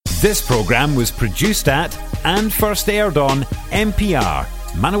This programme was produced at and first aired on MPR,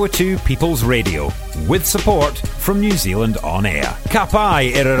 Manawatu People's Radio, with support from New Zealand On Air. Ka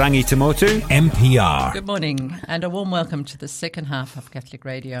pai Irarangi Tamotu, MPR. Good morning and a warm welcome to the second half of Catholic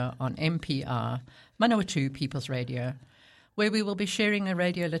Radio on MPR, Manawatu People's Radio, where we will be sharing a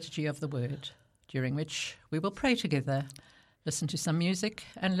radio liturgy of the Word, during which we will pray together, listen to some music,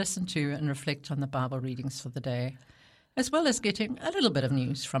 and listen to and reflect on the Bible readings for the day, as well as getting a little bit of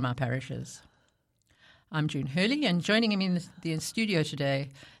news from our parishes. I'm June Hurley, and joining me in the studio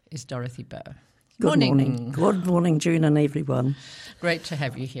today is Dorothy Bowe. Good morning. Good morning, June and everyone. Great to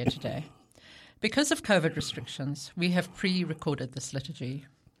have you here today. Because of COVID restrictions, we have pre-recorded this liturgy,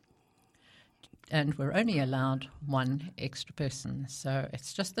 and we're only allowed one extra person, so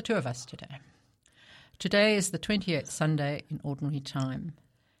it's just the two of us today. Today is the 28th Sunday in Ordinary Time,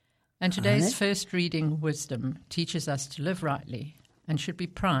 and today's first reading, Wisdom, teaches us to live rightly and should be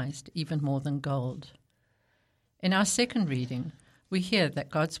prized even more than gold. In our second reading, we hear that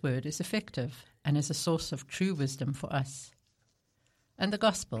God's Word is effective and is a source of true wisdom for us. And the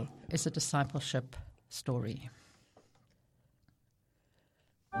Gospel is a discipleship story.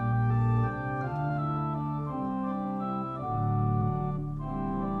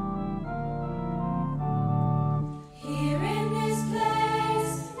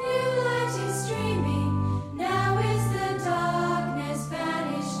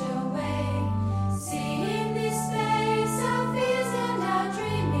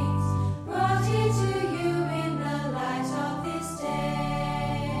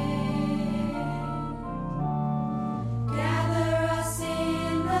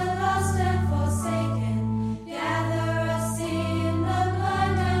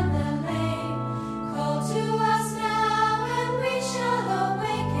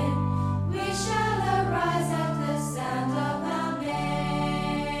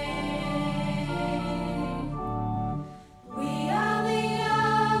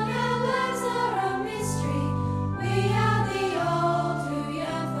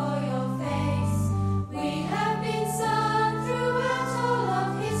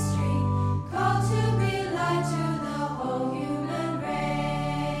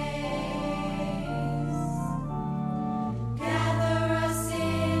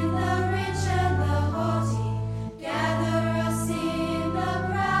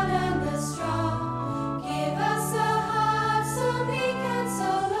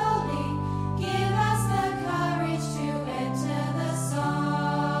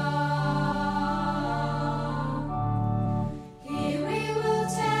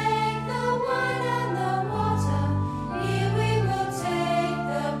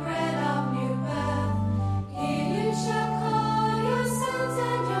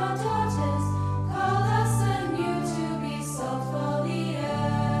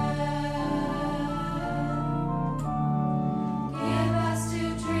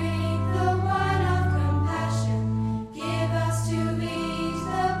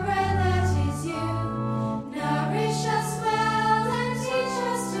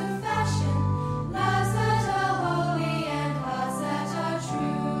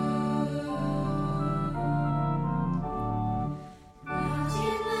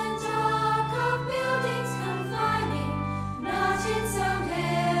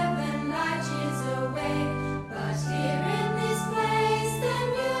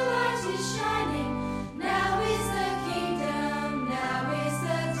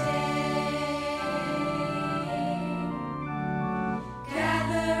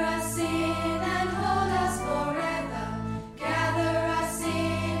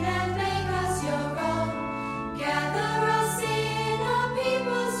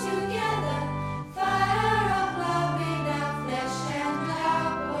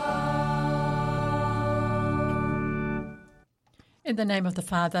 In the name of the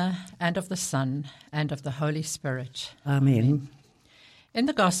Father, and of the Son, and of the Holy Spirit. Amen. In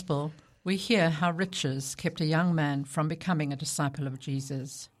the Gospel, we hear how riches kept a young man from becoming a disciple of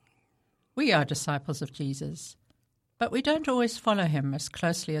Jesus. We are disciples of Jesus, but we don't always follow him as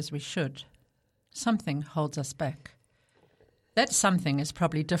closely as we should. Something holds us back. That something is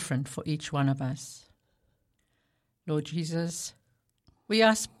probably different for each one of us. Lord Jesus, we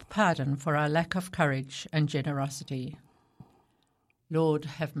ask pardon for our lack of courage and generosity. Lord,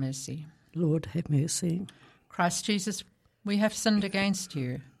 have mercy. Lord, have mercy. Christ Jesus, we have sinned against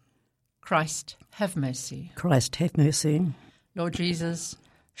you. Christ, have mercy. Christ, have mercy. Lord Jesus,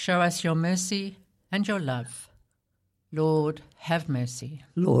 show us your mercy and your love. Lord, have mercy.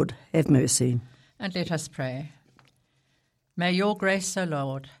 Lord, have mercy. And let us pray. May your grace, O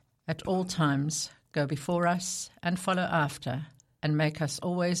Lord, at all times go before us and follow after, and make us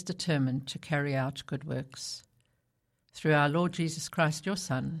always determined to carry out good works. Through our Lord Jesus Christ, your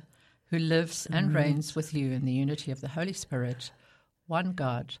Son, who lives and reigns with you in the unity of the Holy Spirit, one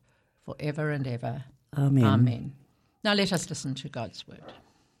God, for ever and ever. Amen. Amen. Now let us listen to God's word.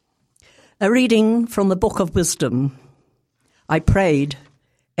 A reading from the Book of Wisdom. I prayed,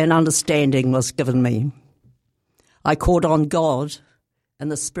 and understanding was given me. I called on God,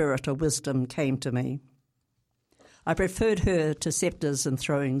 and the spirit of wisdom came to me. I preferred her to sceptres and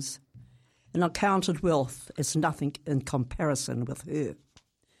thrones, and I counted wealth as nothing in comparison with her.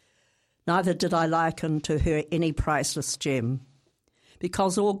 Neither did I liken to her any priceless gem,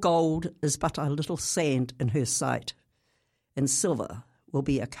 because all gold is but a little sand in her sight, and silver will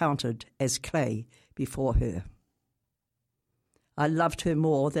be accounted as clay before her. I loved her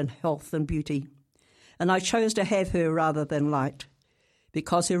more than health and beauty, and I chose to have her rather than light,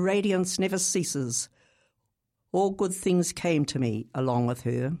 because her radiance never ceases. All good things came to me along with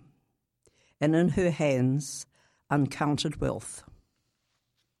her, and in her hands uncounted wealth.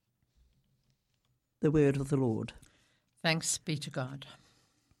 The word of the Lord. Thanks be to God.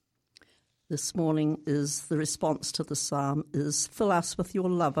 This morning is the response to the psalm is, fill us with your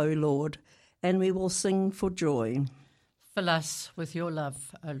love, O Lord, and we will sing for joy. Fill us with your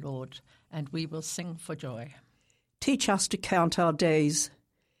love, O Lord, and we will sing for joy. Teach us to count our days,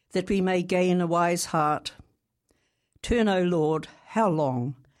 that we may gain a wise heart. Turn, O Lord, how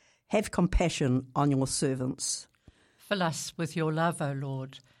long? Have compassion on your servants. Fill us with your love, O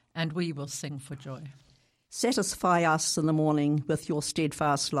Lord, and we will sing for joy. Satisfy us in the morning with your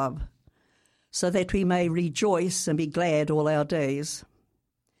steadfast love, so that we may rejoice and be glad all our days.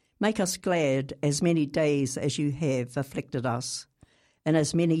 Make us glad as many days as you have afflicted us, and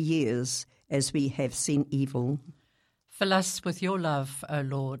as many years as we have seen evil. Fill us with your love, O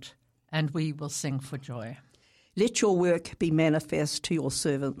Lord, and we will sing for joy. Let your work be manifest to your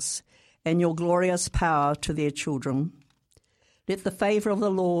servants, and your glorious power to their children. Let the favour of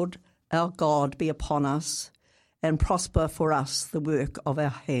the Lord our God be upon us, and prosper for us the work of our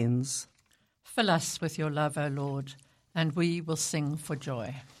hands. Fill us with your love, O Lord, and we will sing for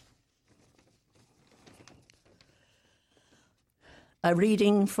joy. A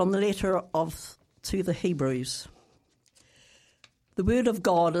reading from the letter to the Hebrews. The word of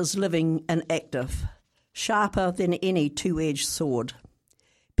God is living and active, sharper than any two-edged sword,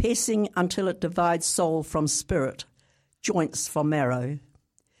 piercing until it divides soul from spirit, joints from marrow.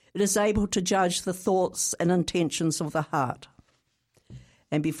 It is able to judge the thoughts and intentions of the heart.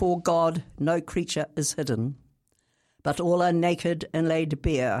 And before God no creature is hidden, but all are naked and laid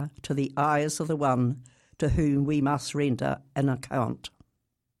bare to the eyes of the one to whom we must render an account.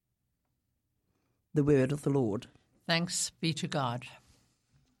 The word of the Lord. Thanks be to God.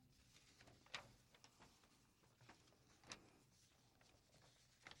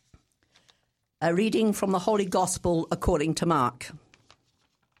 A reading from the Holy Gospel according to Mark.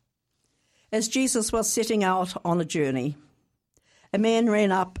 As Jesus was setting out on a journey, a man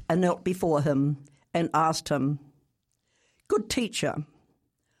ran up and knelt before him and asked him, "Good teacher,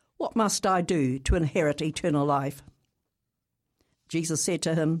 what must I do to inherit eternal life?" Jesus said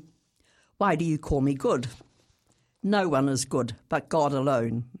to him, "Why do you call me good? No one is good but God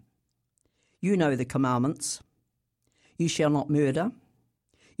alone. You know the commandments. You shall not murder.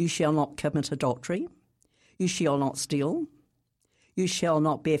 You shall not commit adultery. You shall not steal. You shall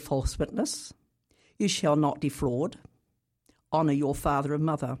not bear false witness. You shall not defraud. Honour your father and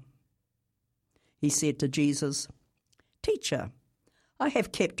mother." He said to Jesus, "Teacher, I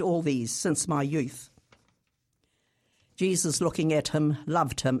have kept all these since my youth." Jesus, looking at him,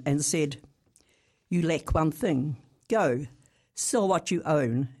 loved him and said, "You lack one thing. Go, sell what you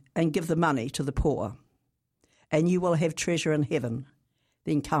own and give the money to the poor, and you will have treasure in heaven.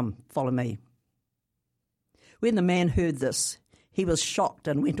 Then come, follow me." When the man heard this, he was shocked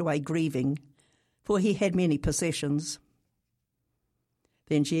and went away grieving, for he had many possessions.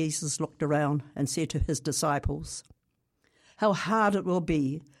 Then Jesus looked around and said to his disciples, "How hard it will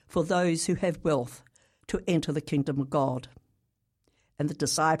be for those who have wealth to enter the kingdom of God." And the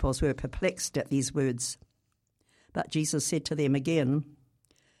disciples were perplexed at these words. But Jesus said to them again,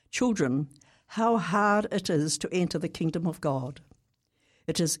 "Children, how hard it is to enter the kingdom of God.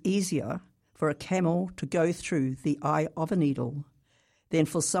 It is easier for a camel to go through the eye of a needle than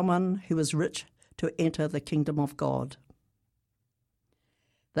for someone who is rich to enter the kingdom of God."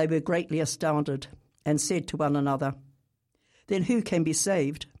 They were greatly astounded and said to one another, "Then who can be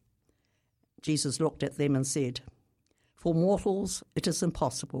saved?" Jesus looked at them and said, "For mortals it is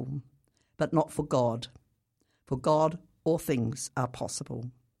impossible, but not for God. For God all things are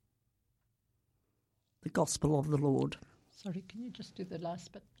possible." The Gospel of the Lord. Sorry, can you just do the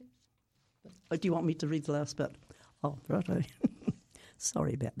last bit, please? Oh, do you want me to read the last bit? Oh, righto.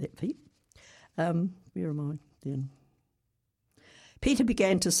 Sorry about that, Pete. Where am I then? Peter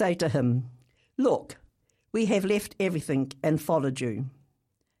began to say to him, "Look, we have left everything and followed you."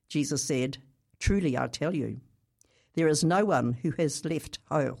 Jesus said, "Truly I tell you, there is no one who has left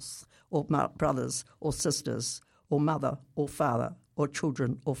house or brothers or sisters or mother or father or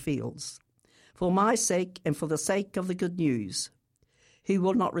children or fields, for my sake and for the sake of the good news, who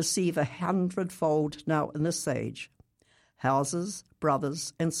will not receive 100-fold now in this age, houses,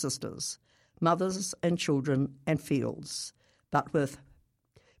 brothers and sisters, mothers and children and fields, but with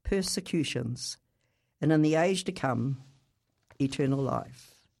persecutions, and in the age to come, eternal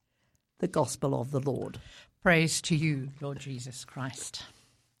life." The Gospel of the Lord. Praise to you, Lord Jesus Christ.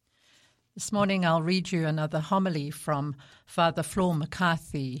 This morning I'll read you another homily from Father Flor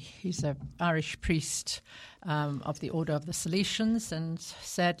McCarthy. He's an Irish priest of the Order of the Salesians and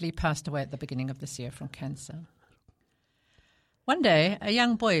sadly passed away at the beginning of this year from cancer. One day, a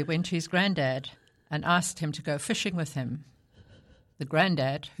young boy went to his granddad and asked him to go fishing with him. The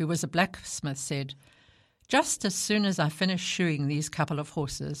granddad, who was a blacksmith, said, "Just as soon as I finish shoeing these couple of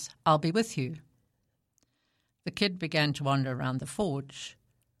horses, I'll be with you." The kid began to wander around the forge.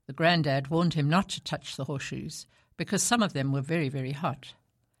 The granddad warned him not to touch the horseshoes because some of them were very, very hot.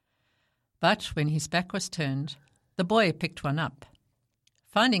 But when his back was turned, the boy picked one up.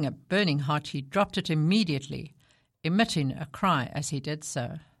 Finding it burning hot, he dropped it immediately, emitting a cry as he did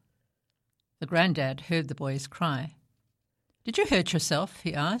so. The granddad heard the boy's cry. "Did you hurt yourself?"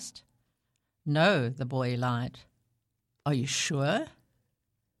 he asked. "No," the boy lied. "Are you sure?"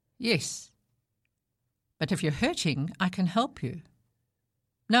 "Yes." "But if you're hurting, I can help you."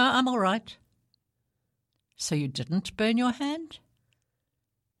 "No, I'm all right." "So you didn't burn your hand?"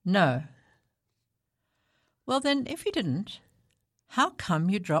 "No." "Well then, if you didn't, how come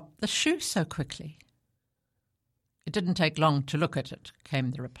you dropped the shoe so quickly?" "It didn't take long to look at it,"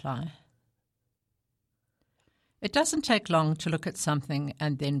 came the reply. It doesn't take long to look at something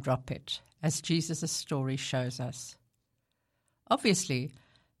and then drop it, as Jesus' story shows us. Obviously,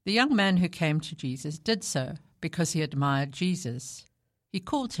 the young man who came to Jesus did so because he admired Jesus. He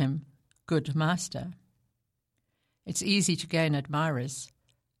called him Good Master. It's easy to gain admirers,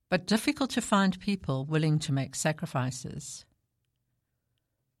 but difficult to find people willing to make sacrifices.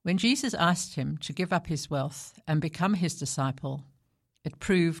 When Jesus asked him to give up his wealth and become his disciple, it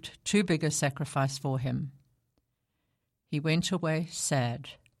proved too big a sacrifice for him. He went away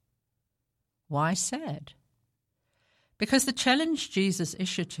sad. Why sad? Because the challenge Jesus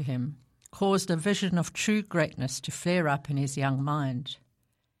issued to him caused a vision of true greatness to flare up in his young mind.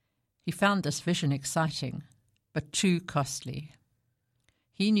 He found this vision exciting, but too costly.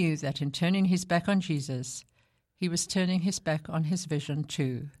 He knew that in turning his back on Jesus, he was turning his back on his vision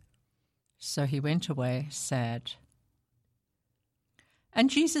too. So he went away sad. And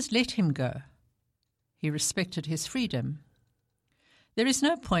Jesus let him go. He respected his freedom. There is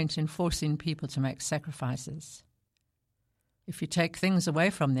no point in forcing people to make sacrifices. If you take things away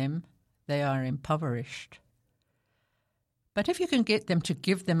from them, they are impoverished. But if you can get them to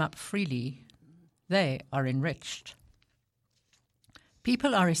give them up freely, they are enriched.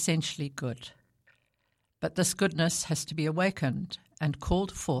 People are essentially good, but this goodness has to be awakened and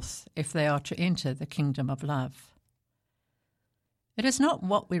called forth if they are to enter the kingdom of love. It is not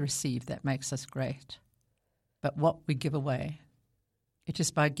what we receive that makes us great, but what we give away. It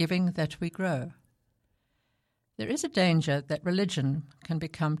is by giving that we grow. There is a danger that religion can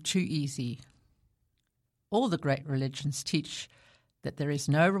become too easy. All the great religions teach that there is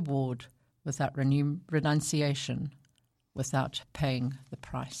no reward without renunciation, without paying the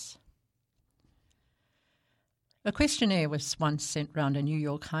price. A questionnaire was once sent round a New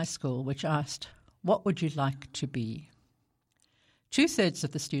York high school which asked, "What would you like to be?" 2/3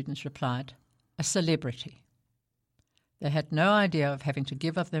 of the students replied, "A celebrity." They had no idea of having to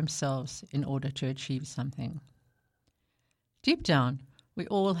give of themselves in order to achieve something. Deep down, we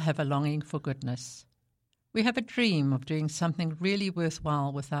all have a longing for goodness. We have a dream of doing something really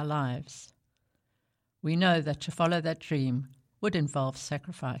worthwhile with our lives. We know that to follow that dream would involve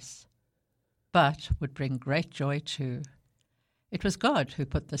sacrifice, but would bring great joy too. It was God who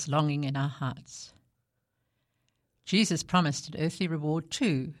put this longing in our hearts. Jesus promised an earthly reward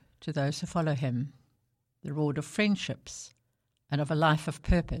too to those who follow him, the reward of friendships and of a life of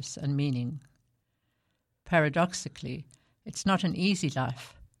purpose and meaning. Paradoxically, it's not an easy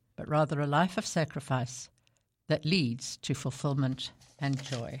life, but rather a life of sacrifice that leads to fulfillment and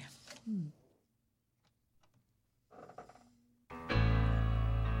joy.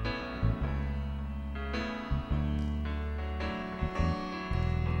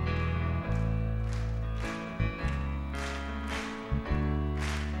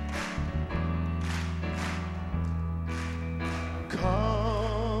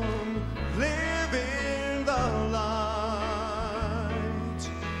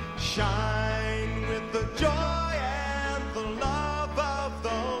 shine with the joy and the love of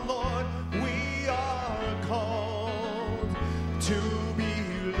the Lord. We are called to be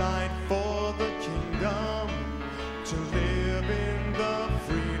light for the kingdom, to live in the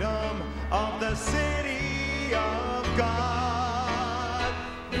freedom of the city of God.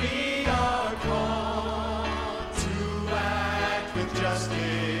 We are called to act with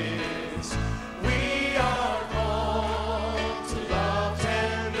justice. We are called to love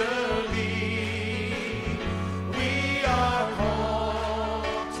tenderly. We are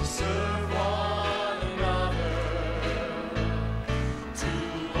called to serve one another, to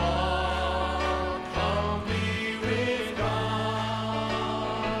walk humbly with God.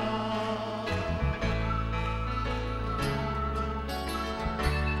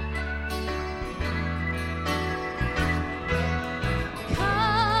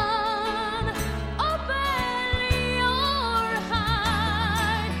 Come, open your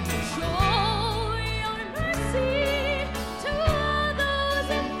heart, show your mercy to those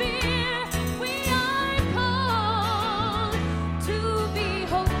in fear. We are called to be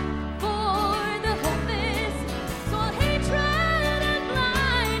hope for the hopeless, so hatred and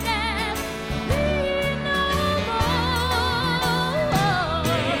blindness be no more.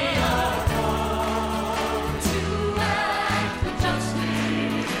 We are called to act with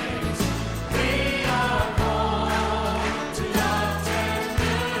justice. We are called to love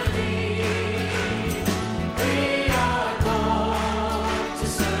tenderly. We are called to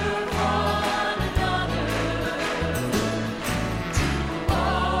serve one another, to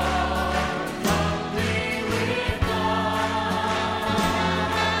walk humbly with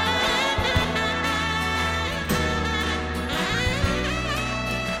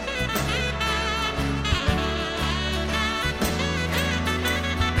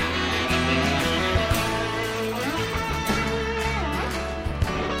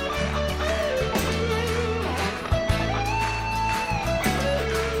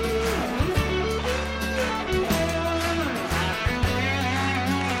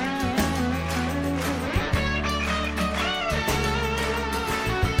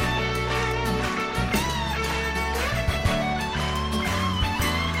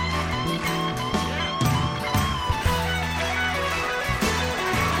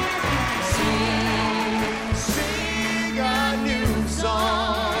Sing a new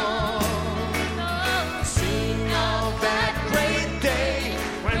song. Sing of that great day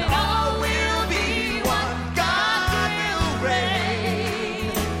when all will be one. God will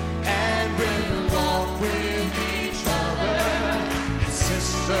reign, and we'll walk with each other,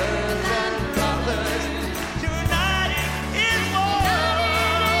 sisters and brothers, united in love.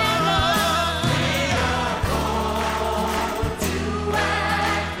 We are called to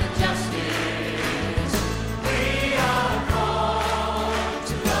act with justice. We are called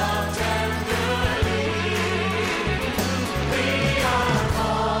to love tenderly. We are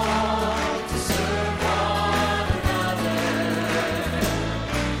called to serve one another,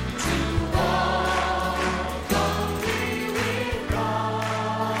 to walk humbly with God.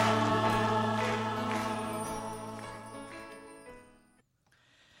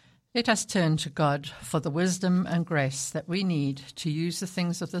 Let us turn to God for the wisdom and grace that we need to use the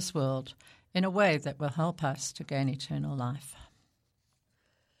things of this world in a way that will help us to gain eternal life.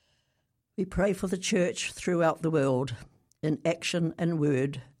 We pray for the church throughout the world, in action and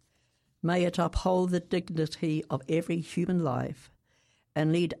word. May it uphold the dignity of every human life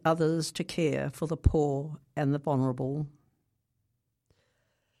and lead others to care for the poor and the vulnerable.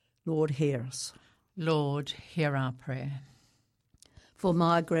 Lord, hear us. Lord, hear our prayer. For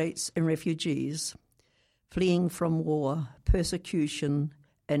migrants and refugees fleeing from war, persecution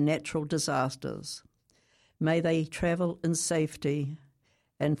and natural disasters, may they travel in safety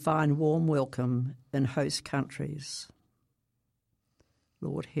and find warm welcome in host countries.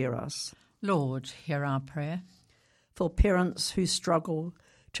 Lord, hear us. Lord, hear our prayer. For parents who struggle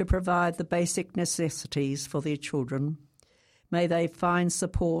to provide the basic necessities for their children, may they find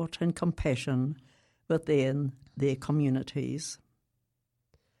support and compassion within their communities.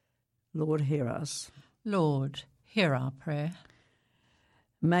 Lord, hear us. Lord, hear our prayer.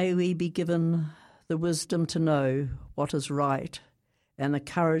 May we be given the wisdom to know what is right and the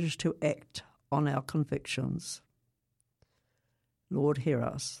courage to act on our convictions. Lord, hear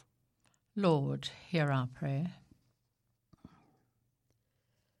us. Lord, hear our prayer.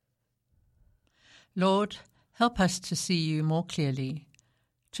 Lord, help us to see you more clearly,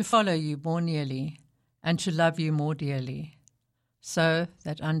 to follow you more nearly, and to love you more dearly, so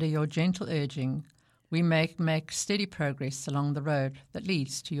that under your gentle urging we may make steady progress along the road that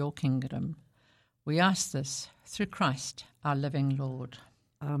leads to your kingdom. We ask this through Christ, our living Lord.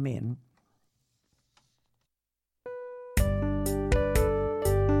 Amen.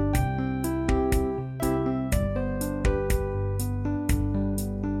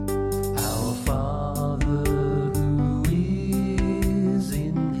 Our Father who is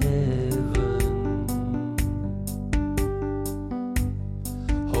in heaven,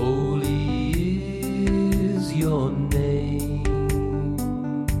 holy is your name.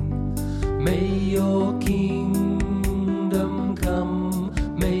 May your kingdom come,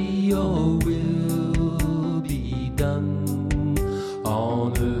 may your will be done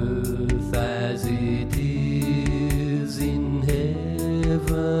on earth as it is in heaven.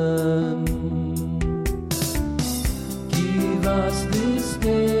 Give us this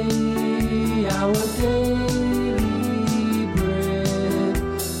day our daily bread,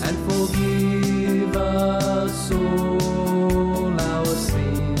 and forgive us all our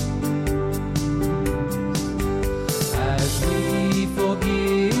sins, as we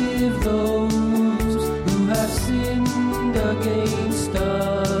forgive those who have sinned against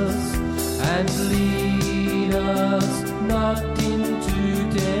us, and lead us not into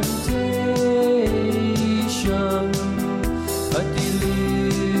temptation, but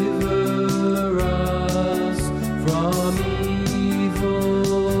deliver us from evil.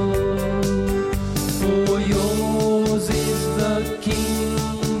 For yours is the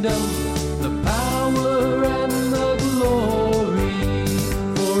kingdom, the power and the glory,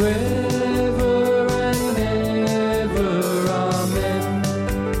 forever and ever. Amen.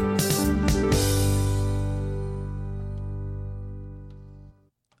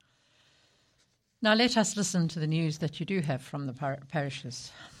 Now let us listen to the news that you do have from the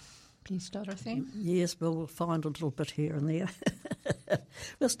parishes. Please, Dorothy. Yes, we'll find a little bit here and there.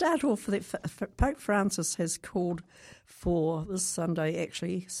 We'll start off with Pope Francis has called for this Sunday,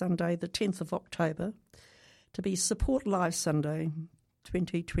 Sunday the 10th of October, to be Support Live Sunday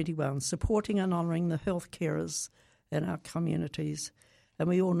 2021, supporting and honouring the health carers in our communities. And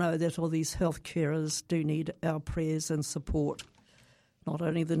we all know that all these health carers do need our prayers and support, not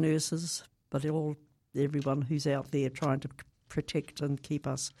only the nurses, but everyone who's out there trying to protect and keep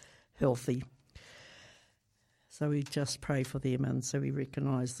us healthy. So we just pray for them, and so we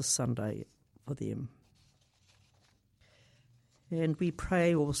recognise the Sunday for them. And we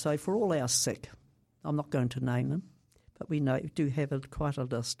pray also for all our sick. I'm not going to name them, but we do have quite a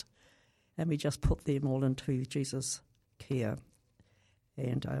list, and we just put them all into Jesus' care,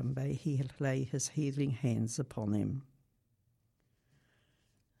 and may He lay His healing hands upon them.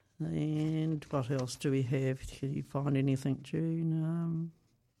 And what else do we have? Can you find anything, June?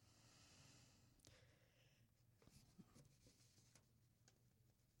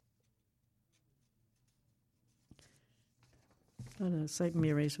 I don't know, St.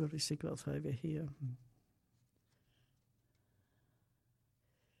 Mary's, what has he got over here?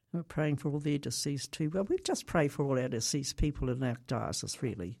 We're praying for all their deceased too. Well, we just pray for all our deceased people in our diocese,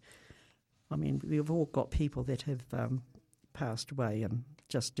 really. I mean, we've all got people that have passed away, and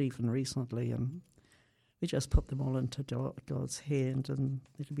just even recently, and we just put them all into God's hand, and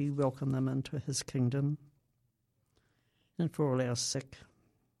that we welcome them into His kingdom, and for all our sick.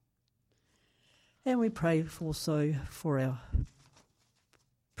 And we pray also for our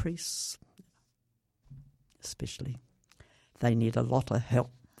priests, especially. They need a lot of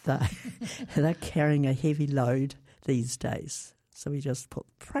help. They're carrying a heavy load these days, so we just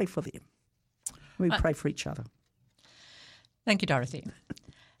pray for them. We pray for each other. Thank you, Dorothy.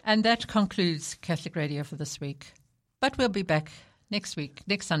 And that concludes Catholic Radio for this week. But we'll be back next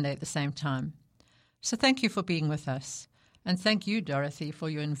Sunday at the same time. So thank you for being with us. And thank you, Dorothy, for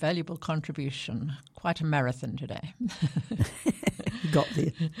your invaluable contribution. Quite a marathon today. Got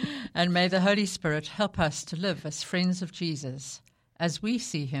there. And may the Holy Spirit help us to live as friends of Jesus, as we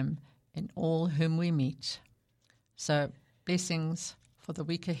see Him in all whom we meet. So blessings for the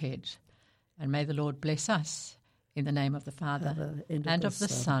week ahead. And may the Lord bless us. In the name of the Father, and of the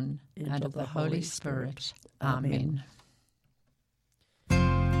Son, and of the Holy Spirit. Amen.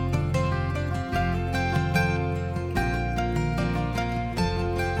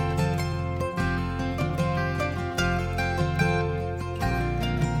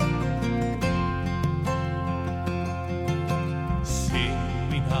 Sing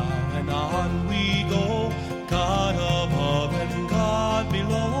we now and on we go, God above and God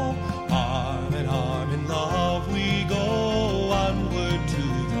below, arm in arm in love we go onward to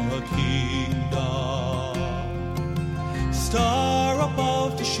the kingdom. Star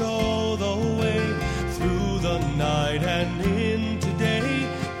above to show the way through the night and into day,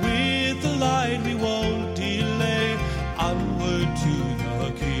 with the light we won't delay, onward to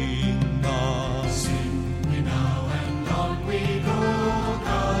the kingdom. Sing we now and on we go,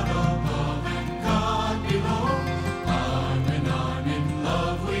 God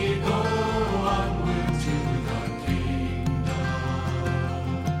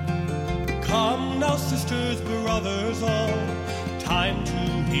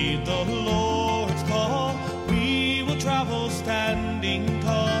heed the Lord's call. We will travel standing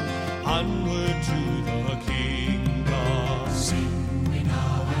tall, onward to the kingdom. Sing we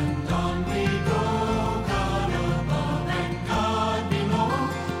now and on we go, God above and God below.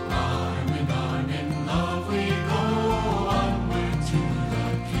 Arm in love we go, onward to the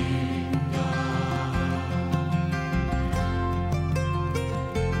kingdom.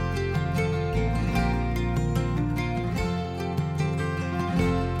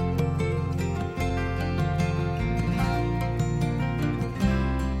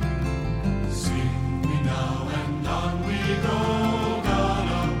 Sing we now and on we go, God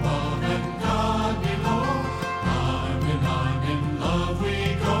above and God below. Arm in love we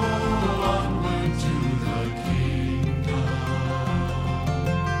go, onward to the kingdom.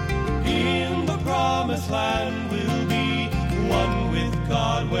 In the promised land we'll be one with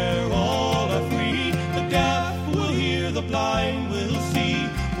God, where all are free. The deaf will hear, the blind will see,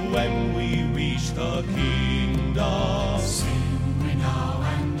 when we reach the kingdom. Sing we now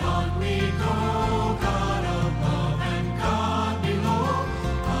and on we go, God above and God below.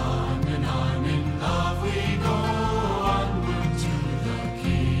 Arm in love we go, onward to the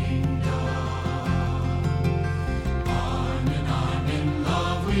kingdom. Arm in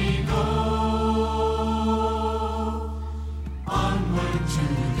love we go, onward to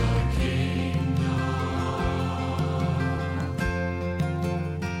the kingdom.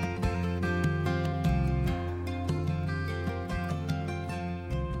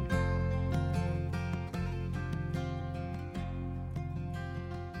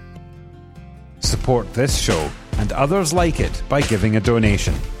 Support this show and others like it by giving a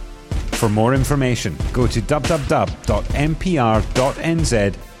donation. For more information, go to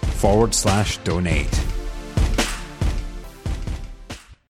www.mpr.nz/donate.